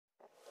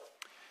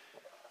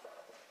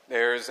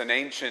There's an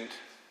ancient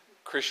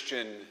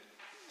Christian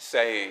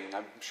saying,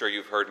 I'm sure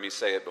you've heard me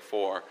say it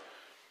before: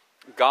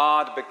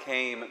 God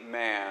became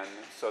man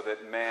so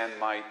that man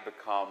might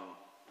become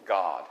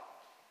God.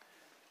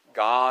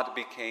 God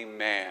became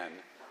man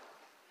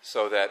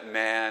so that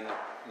man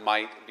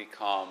might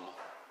become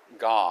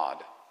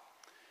God.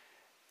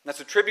 That's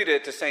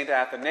attributed to St.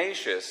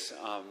 Athanasius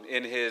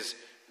in his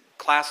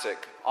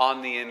classic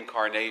On the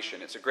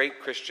Incarnation. It's a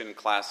great Christian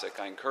classic.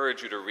 I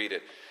encourage you to read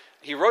it.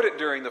 He wrote it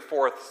during the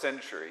 4th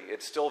century.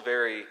 It's still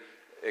very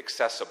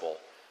accessible.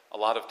 A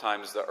lot of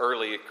times the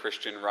early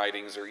Christian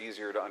writings are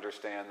easier to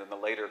understand than the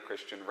later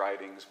Christian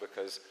writings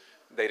because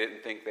they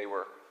didn't think they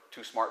were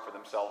too smart for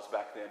themselves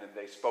back then, and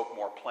they spoke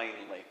more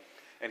plainly.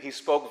 And he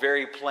spoke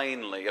very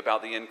plainly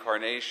about the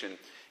Incarnation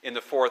in the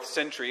 4th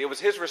century. It was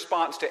his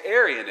response to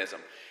Arianism.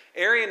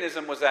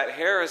 Arianism was that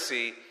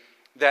heresy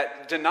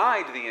that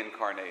denied the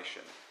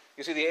Incarnation.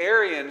 You see, the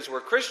Arians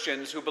were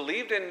Christians who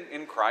believed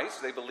in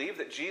Christ. They believed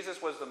that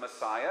Jesus was the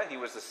Messiah. He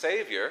was the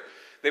Savior.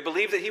 They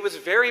believed that he was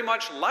very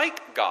much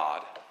like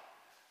God,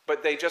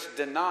 but they just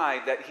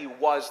denied that he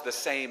was the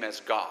same as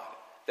God,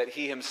 that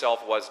he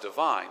himself was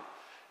divine.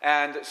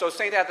 And so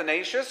St.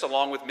 Athanasius,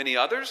 along with many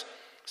others,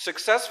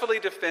 successfully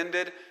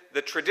defended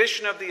the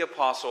tradition of the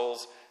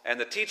apostles and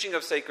the teaching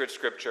of sacred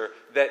Scripture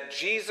that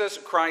Jesus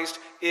Christ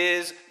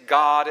is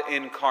God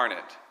incarnate,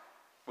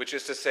 which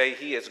is to say,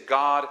 he is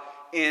God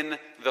in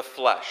the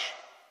flesh.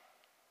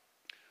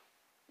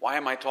 Why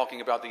am I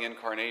talking about the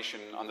Incarnation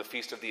on the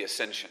Feast of the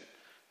Ascension?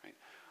 Right?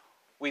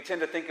 We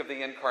tend to think of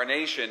the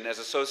Incarnation as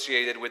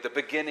associated with the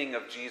beginning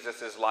of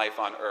Jesus' life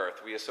on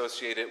earth. We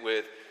associate it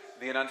with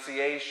the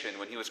Annunciation,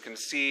 when he was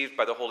conceived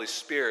by the Holy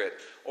Spirit,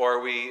 or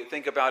we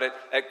think about it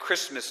at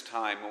Christmas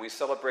time when we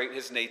celebrate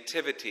his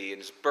nativity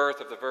and his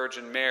birth of the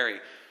Virgin Mary.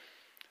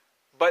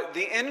 But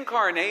the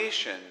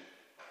Incarnation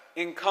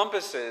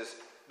encompasses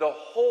the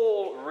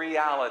whole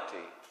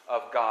reality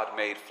of God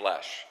made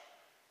flesh.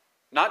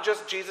 Not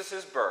just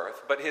Jesus'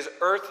 birth, but his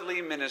earthly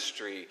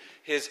ministry,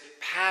 his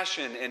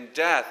passion and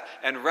death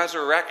and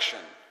resurrection.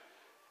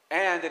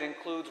 And it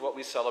includes what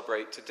we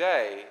celebrate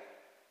today,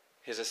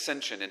 his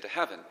ascension into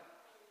heaven.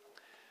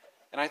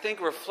 And I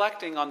think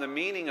reflecting on the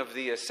meaning of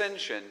the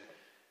ascension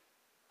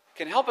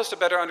can help us to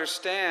better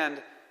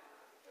understand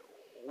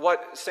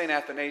what St.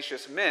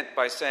 Athanasius meant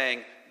by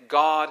saying,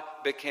 God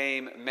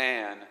became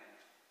man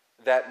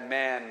that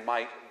man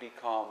might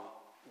become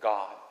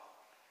God.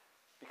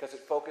 Because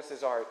it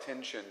focuses our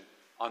attention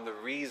on the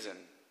reason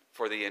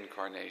for the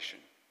Incarnation.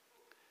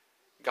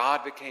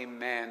 God became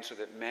man so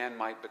that man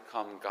might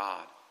become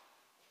God.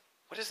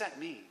 What does that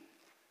mean?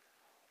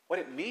 What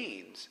it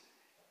means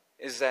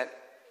is that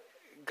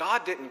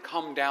God didn't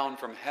come down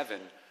from heaven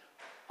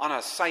on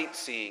a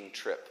sightseeing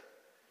trip.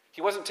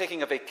 He wasn't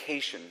taking a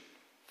vacation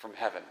from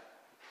heaven.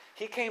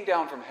 He came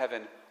down from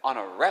heaven on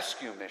a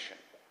rescue mission.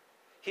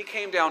 He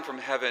came down from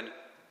heaven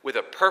with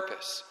a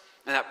purpose.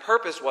 And that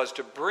purpose was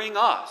to bring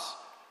us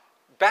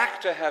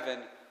back to heaven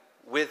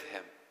with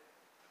him.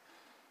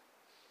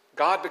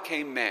 God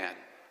became man.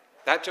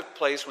 That took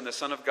place when the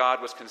Son of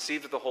God was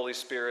conceived of the Holy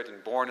Spirit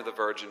and born of the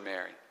Virgin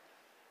Mary.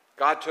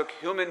 God took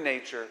human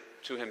nature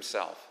to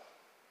himself.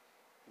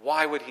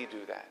 Why would he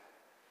do that?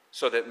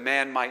 So that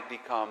man might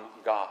become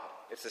God.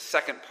 It's the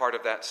second part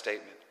of that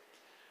statement.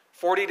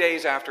 40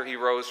 days after he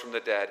rose from the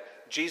dead,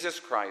 Jesus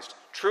Christ,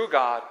 true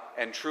God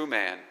and true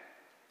man,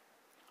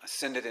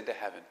 ascended into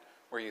heaven,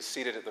 where he is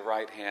seated at the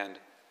right hand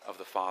of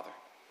the Father.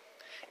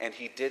 And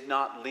he did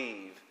not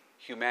leave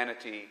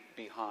humanity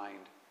behind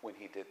when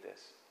he did this.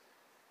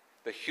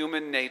 The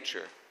human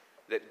nature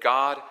that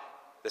God,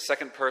 the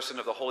second person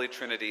of the Holy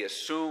Trinity,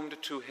 assumed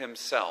to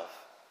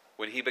himself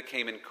when he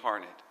became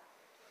incarnate,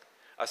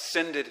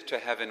 ascended to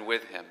heaven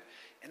with him.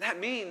 And that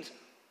means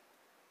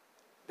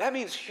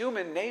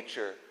human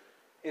nature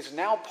is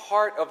now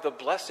part of the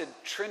Blessed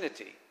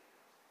Trinity.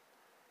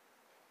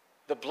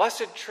 The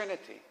Blessed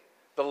Trinity,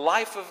 the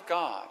life of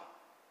God.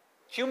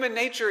 Human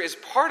nature is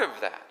part of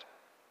that.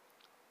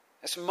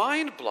 It's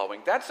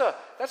mind-blowing. That's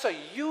a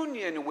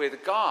union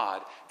with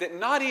God that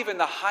not even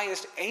the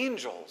highest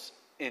angels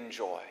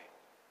enjoy.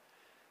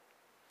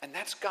 And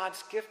that's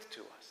God's gift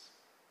to us.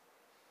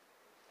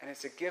 And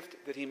it's a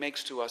gift that he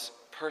makes to us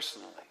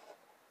personally.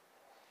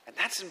 And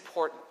that's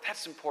important.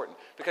 That's important.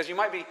 Because you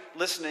might be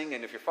listening,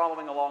 and if you're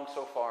following along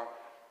so far,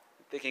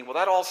 thinking, well,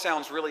 that all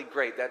sounds really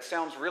great. That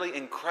sounds really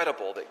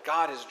incredible that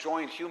God has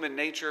joined human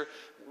nature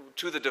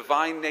to the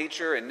divine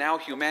nature, and now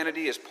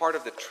humanity is part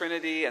of the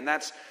Trinity, and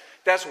that's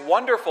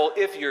wonderful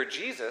if you're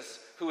Jesus,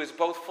 who is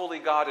both fully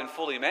God and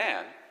fully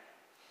man.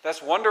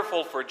 That's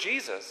wonderful for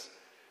Jesus.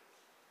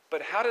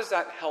 But how does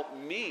that help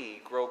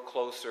me grow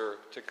closer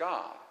to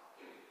God?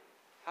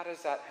 How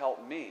does that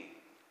help me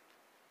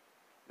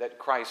that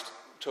Christ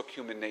took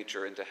human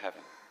nature into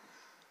heaven?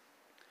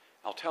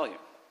 I'll tell you.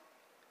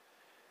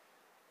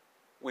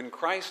 When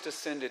Christ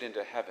ascended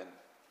into heaven,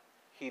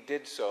 he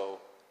did so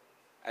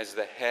as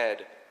the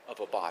head of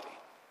a body.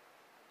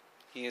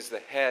 He is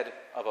the head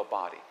of a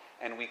body.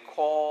 And we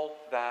call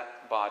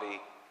that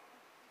body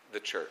the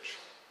church.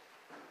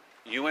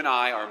 You and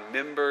I are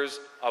members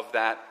of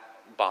that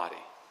body.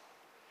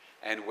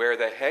 And where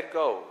the head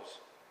goes,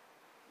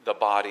 the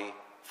body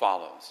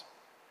follows.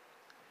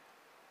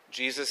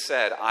 Jesus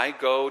said, I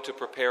go to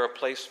prepare a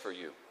place for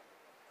you.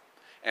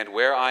 And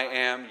where I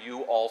am,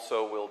 you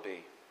also will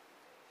be.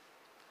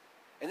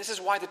 And this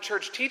is why the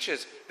church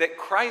teaches that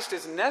Christ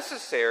is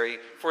necessary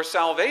for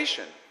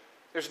salvation.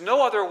 There's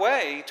no other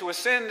way to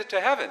ascend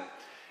to heaven.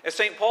 As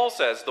St. Paul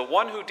says, the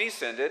one who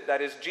descended,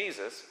 that is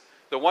Jesus,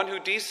 the one who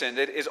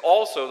descended is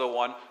also the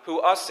one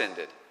who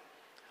ascended.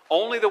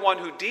 Only the one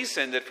who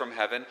descended from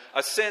heaven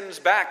ascends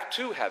back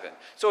to heaven.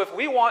 So if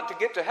we want to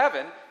get to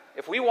heaven,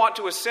 if we want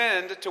to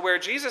ascend to where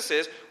Jesus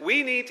is,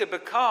 we need to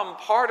become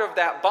part of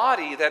that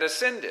body that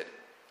ascended.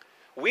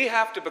 We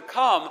have to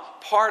become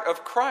part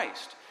of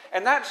Christ.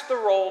 And that's the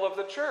role of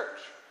the church.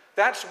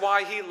 That's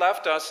why he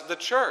left us the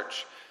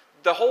church.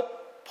 The whole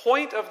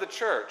point of the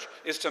church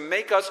is to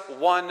make us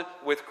one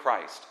with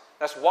Christ.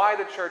 That's why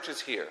the church is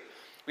here.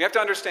 We have to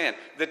understand,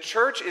 the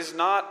church is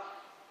not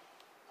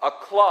a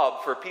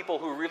club for people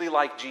who really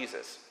like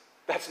Jesus.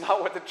 That's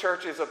not what the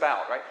church is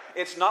about, right?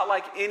 It's not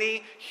like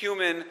any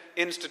human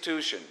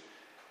institution.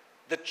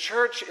 The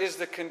church is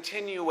the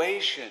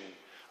continuation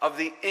of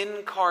the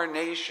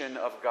incarnation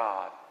of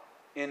God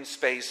in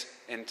space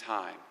and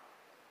time.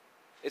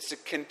 It's a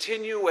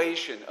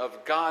continuation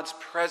of God's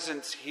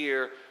presence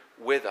here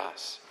with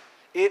us.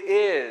 It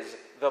is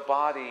the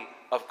body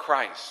of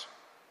Christ.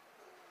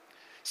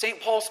 St.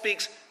 Paul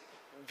speaks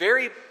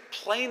very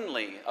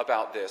plainly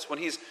about this. When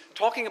he's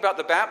talking about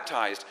the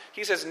baptized,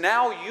 he says,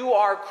 now you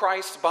are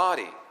Christ's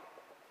body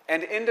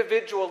and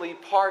individually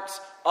parts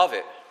of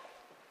it.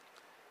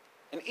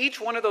 And each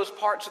one of those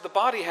parts of the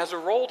body has a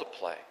role to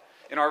play.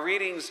 In our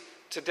readings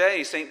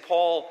today, St.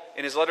 Paul,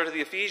 in his letter to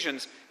the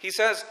Ephesians, he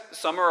says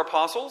some are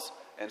apostles,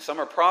 and some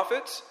are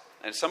prophets,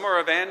 and some are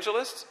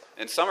evangelists,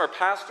 and some are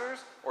pastors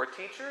or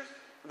teachers.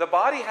 The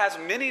body has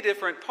many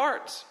different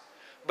parts,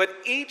 but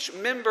each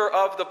member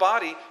of the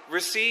body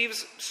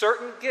receives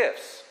certain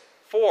gifts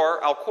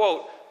for, I'll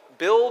quote,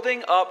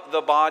 building up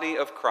the body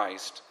of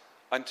Christ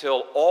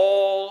until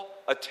all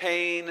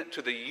attain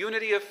to the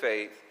unity of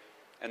faith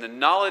and the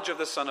knowledge of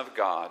the Son of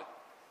God,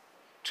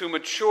 to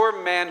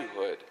mature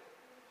manhood,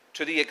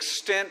 to the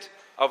extent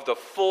of the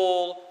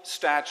full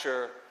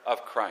stature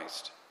of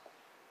Christ.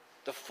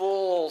 The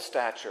full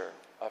stature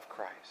of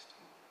Christ.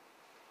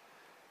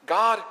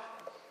 God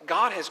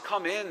has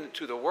come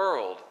into the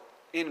world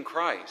in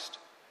Christ.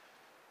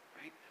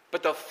 Right?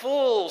 But the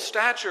full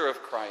stature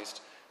of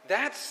Christ,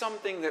 that's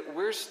something that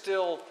we're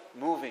still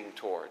moving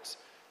towards.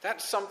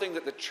 That's something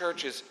that the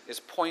church is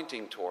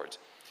pointing towards.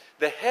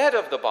 The head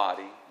of the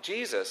body,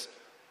 Jesus,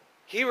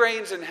 he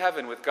reigns in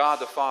heaven with God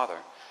the Father.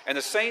 And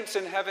the saints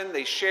in heaven,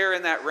 they share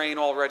in that reign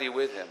already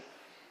with him.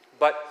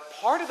 But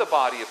part of the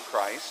body of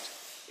Christ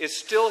is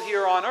still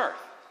here on earth.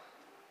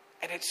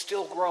 And it's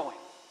still growing.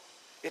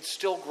 It's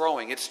still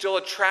growing. It's still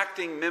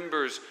attracting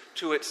members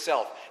to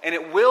itself. And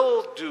it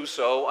will do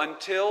so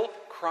until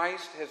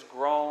Christ has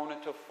grown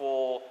to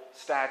full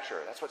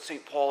stature. That's what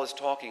St. Paul is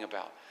talking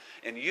about.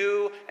 And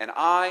you and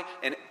I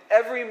and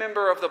every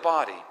member of the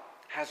body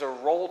has a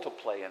role to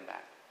play in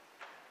that.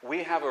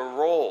 We have a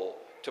role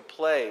to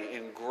play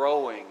in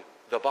growing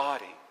the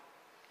body.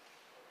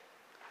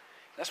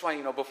 That's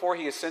why, before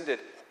he ascended,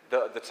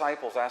 the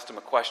disciples asked him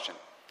a question.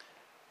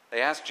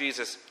 They asked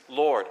Jesus,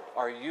 Lord,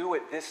 are you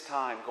at this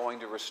time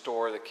going to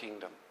restore the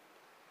kingdom?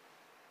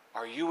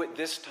 Are you at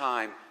this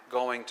time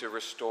going to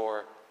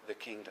restore the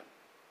kingdom?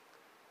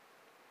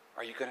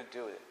 Are you going to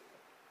do it?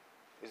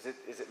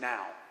 Is it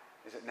now?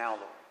 Is it now,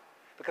 Lord?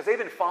 Because they've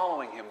been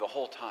following him the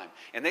whole time.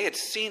 And they had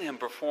seen him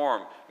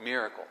perform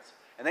miracles.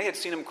 And they had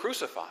seen him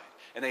crucified.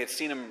 And they had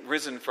seen him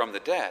risen from the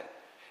dead.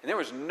 And there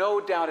was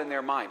no doubt in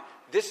their mind,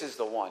 this is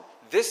the one.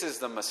 This is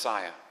the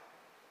Messiah.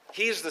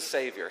 He's the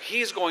Savior.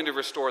 He's going to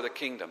restore the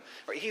kingdom.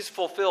 He's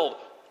fulfilled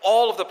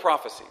all of the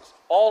prophecies,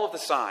 all of the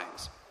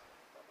signs.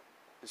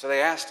 And so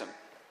they asked him,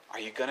 are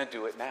you going to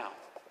do it now?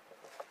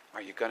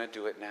 Are you going to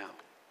do it now?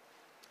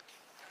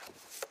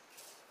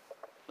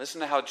 Listen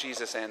to how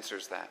Jesus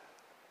answers that.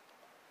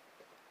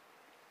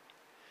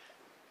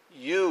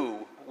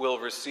 You will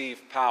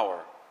receive power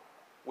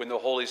when the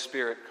Holy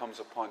Spirit comes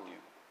upon you.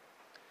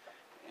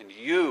 And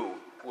you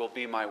will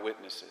be my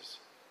witnesses.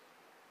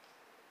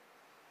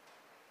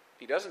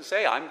 He doesn't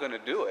say, I'm going to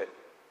do it.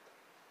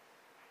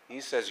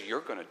 He says,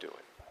 you're going to do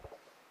it.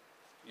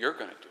 You're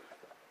going to do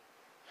it.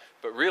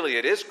 But really,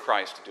 it is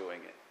Christ doing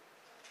it.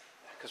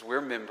 Because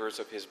we're members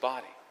of his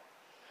body.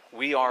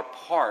 We are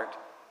part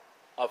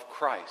of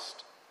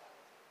Christ.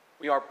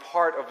 We are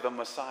part of the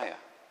Messiah.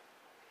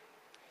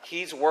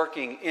 He's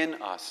working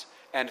in us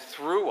and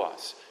through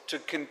us to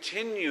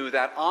continue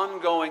that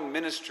ongoing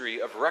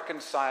ministry of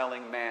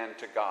reconciling man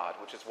to God,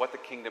 which is what the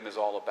kingdom is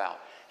all about.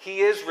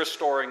 He is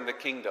restoring the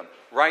kingdom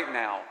right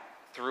now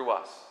through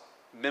us,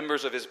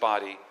 members of his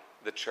body,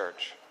 the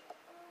church.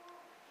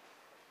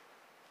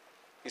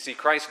 You see,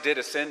 Christ did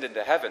ascend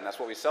into heaven. That's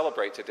what we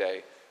celebrate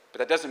today. But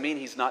that doesn't mean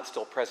he's not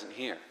still present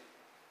here.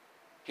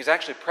 He's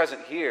actually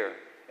present here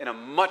in a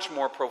much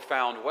more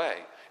profound way.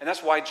 And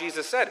that's why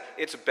Jesus said,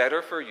 it's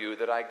better for you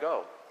that I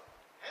go.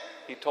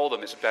 He told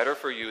them, it's better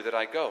for you that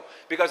I go.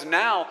 Because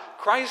now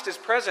Christ is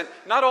present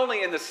not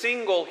only in the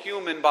single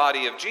human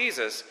body of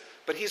Jesus,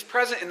 but he's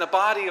present in the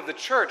body of the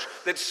church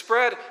that's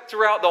spread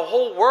throughout the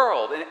whole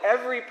world, in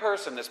every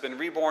person that's been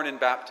reborn in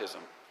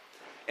baptism,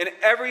 in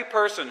every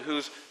person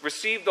who's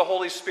received the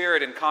Holy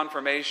Spirit in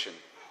confirmation,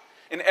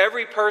 in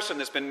every person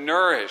that's been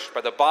nourished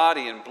by the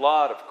body and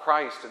blood of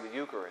Christ in the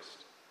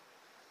Eucharist.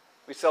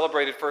 We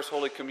celebrated First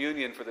Holy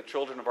Communion for the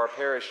children of our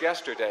parish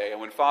yesterday, and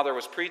when Father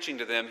was preaching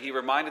to them, he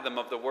reminded them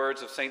of the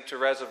words of St.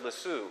 Therese of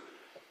Lisieux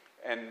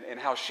and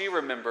how she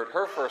remembered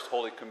her First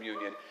Holy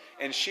Communion,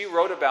 and she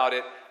wrote about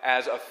it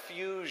as a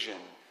fusion.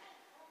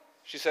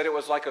 She said it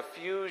was like a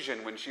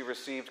fusion when she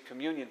received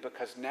communion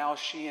because now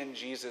she and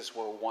Jesus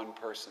were one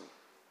person,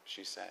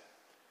 she said.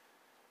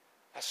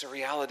 That's the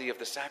reality of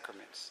the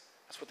sacraments.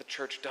 That's what the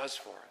church does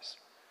for us.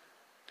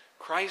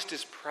 Christ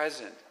is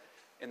present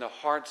in the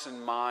hearts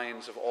and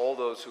minds of all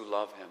those who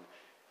love him.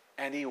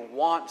 And he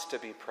wants to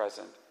be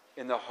present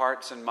in the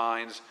hearts and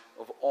minds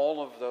of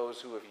all of those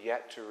who have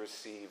yet to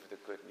receive the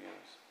good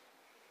news.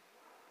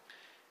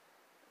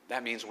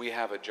 That means we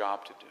have a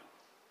job to do.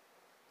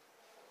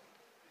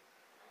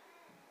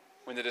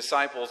 When the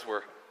disciples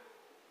were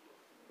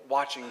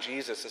watching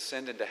Jesus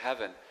ascend into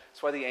heaven,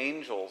 that's why the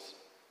angels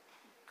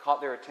caught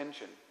their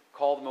attention,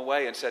 called them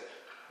away and said,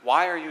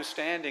 "Why are you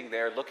standing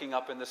there looking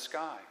up in the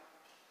sky?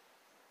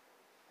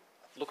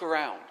 Look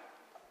around.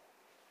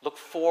 Look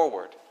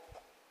forward."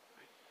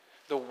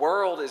 The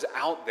world is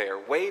out there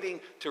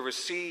waiting to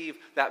receive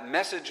that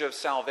message of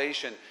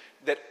salvation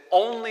that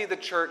only the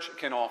church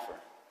can offer.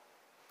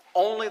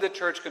 Only the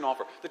church can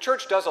offer. The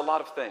church does a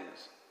lot of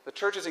things. The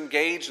church is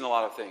engaged in a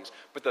lot of things.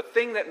 But the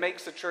thing that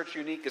makes the church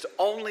unique is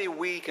only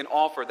we can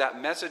offer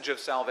that message of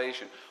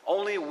salvation.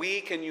 Only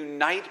we can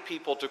unite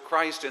people to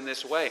Christ in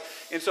this way.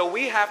 And so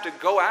we have to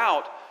go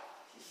out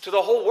to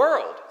the whole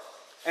world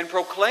and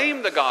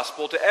proclaim the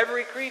gospel to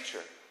every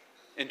creature.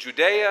 In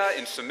Judea,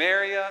 in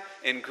Samaria,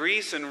 in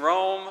Greece, in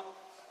Rome,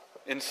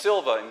 in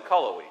Silva, in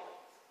Cullowhee.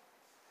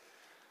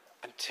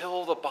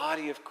 Until the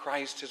body of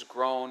Christ has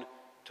grown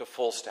to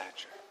full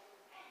stature.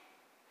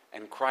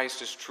 And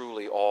Christ is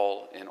truly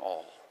all in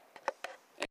all.